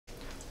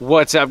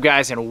What's up,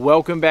 guys, and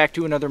welcome back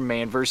to another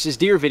man versus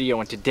deer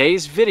video. In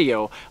today's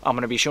video, I'm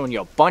going to be showing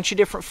you a bunch of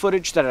different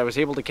footage that I was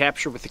able to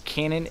capture with the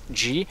Canon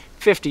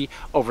G50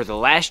 over the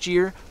last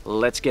year.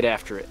 Let's get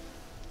after it.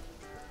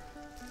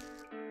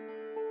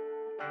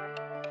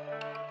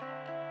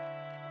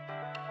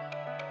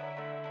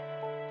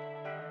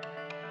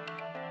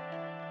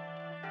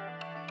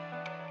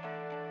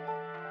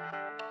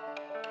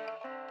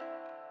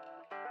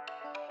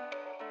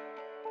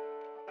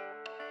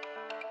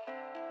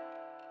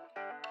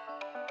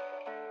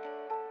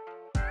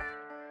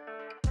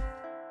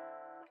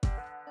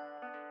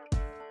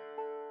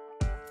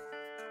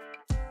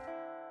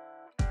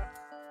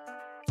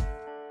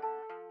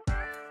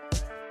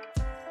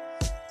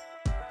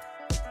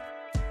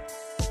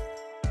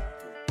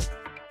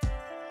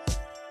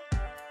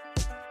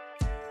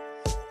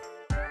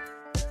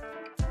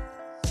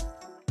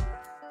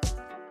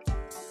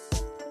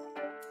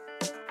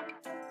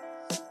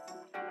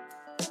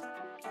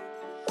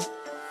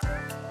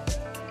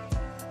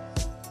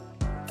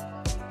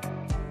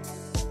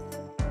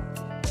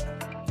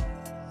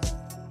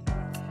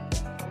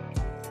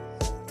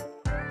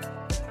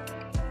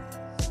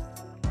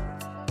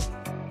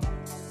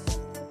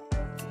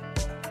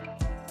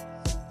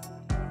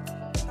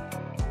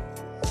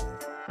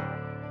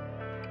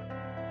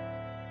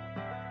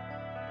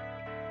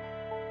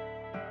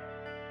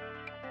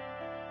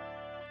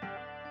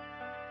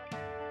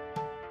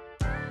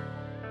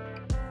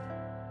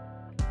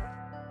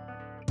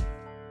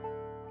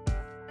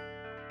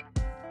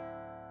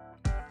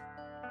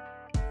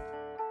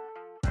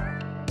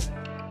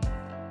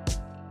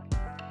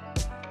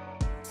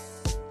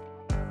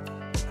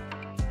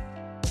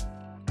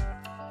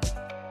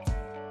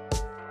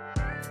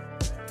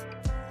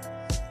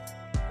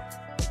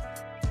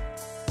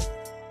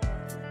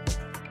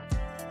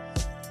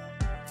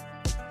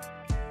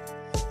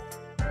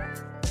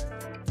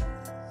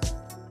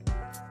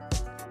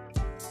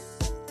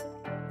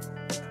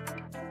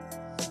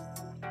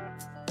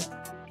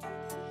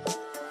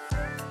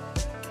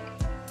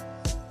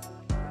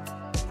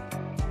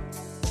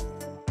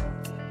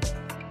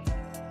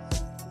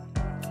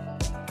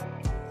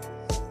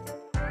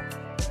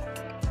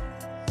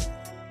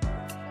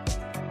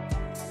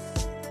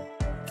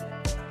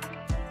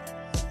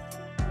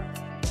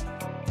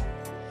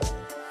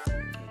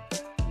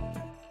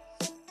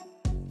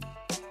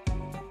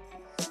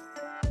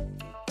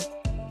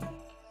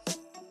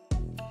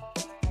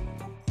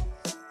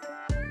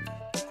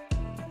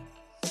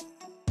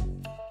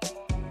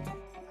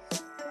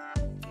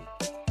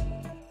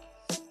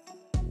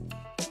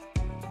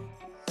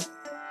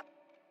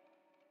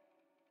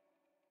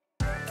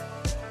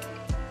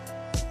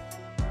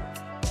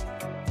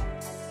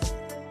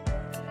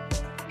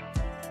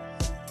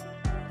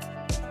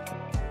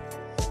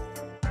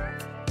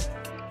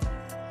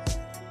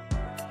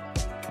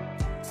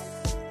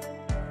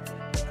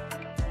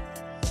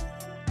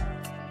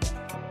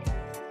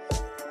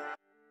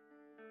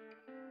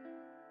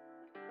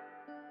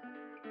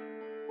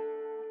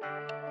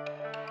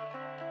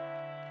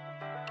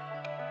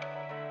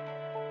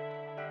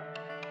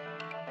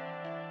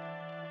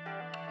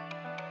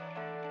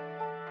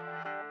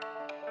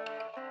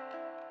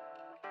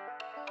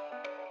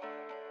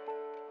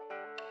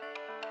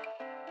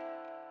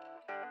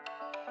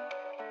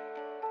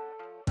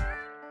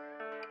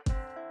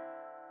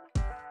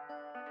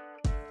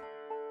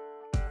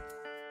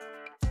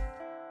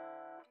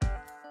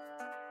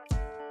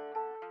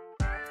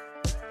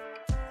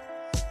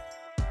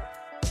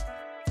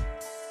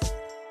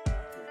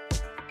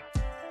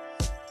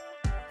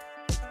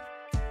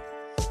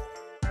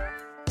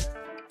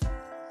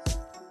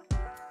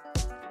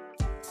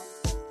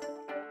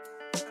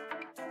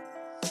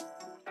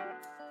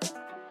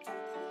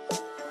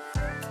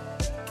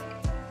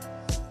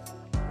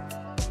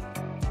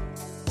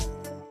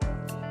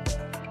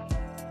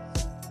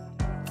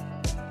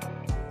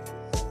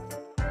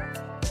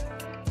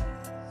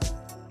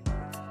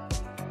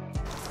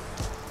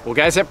 Well,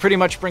 guys, that pretty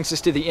much brings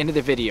us to the end of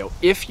the video.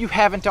 If you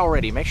haven't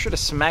already, make sure to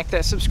smack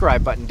that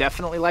subscribe button,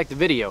 definitely like the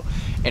video,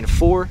 and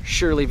for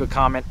sure leave a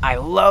comment. I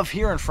love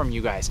hearing from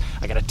you guys.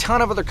 I got a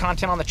ton of other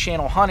content on the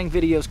channel, hunting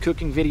videos,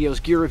 cooking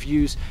videos, gear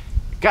reviews,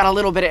 got a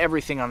little bit of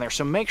everything on there,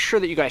 so make sure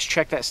that you guys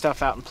check that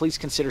stuff out and please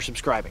consider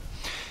subscribing.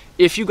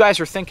 If you guys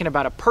are thinking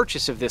about a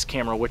purchase of this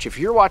camera, which if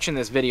you're watching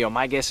this video,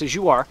 my guess is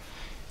you are,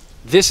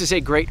 this is a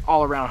great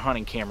all-around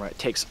hunting camera. It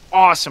takes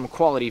awesome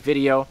quality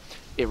video.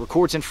 It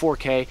records in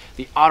 4K,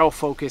 the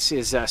autofocus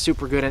is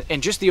super good,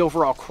 and just the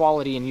overall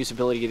quality and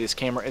usability of this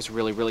camera is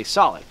really, really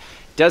solid.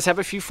 It does have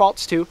a few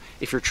faults too.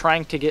 If you're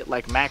trying to get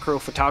like macro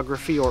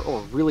photography or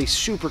really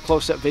super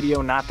close-up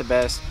video, not the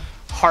best.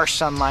 Harsh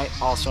sunlight,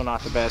 also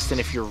not the best. And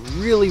if you're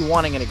really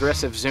wanting an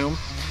aggressive zoom,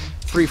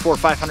 300,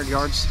 400, 500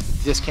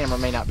 yards, this camera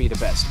may not be the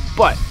best.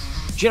 But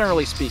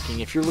generally speaking,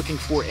 if you're looking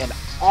for an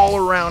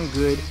all-around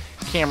good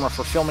camera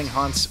for filming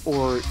hunts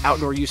or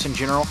outdoor use in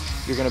general,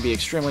 you're going to be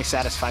extremely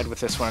satisfied with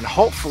this one, and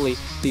hopefully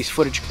these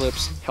footage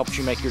clips helped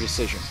you make your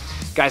decision.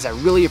 Guys, I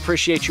really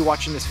appreciate you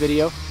watching this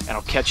video, and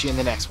I'll catch you in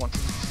the next one.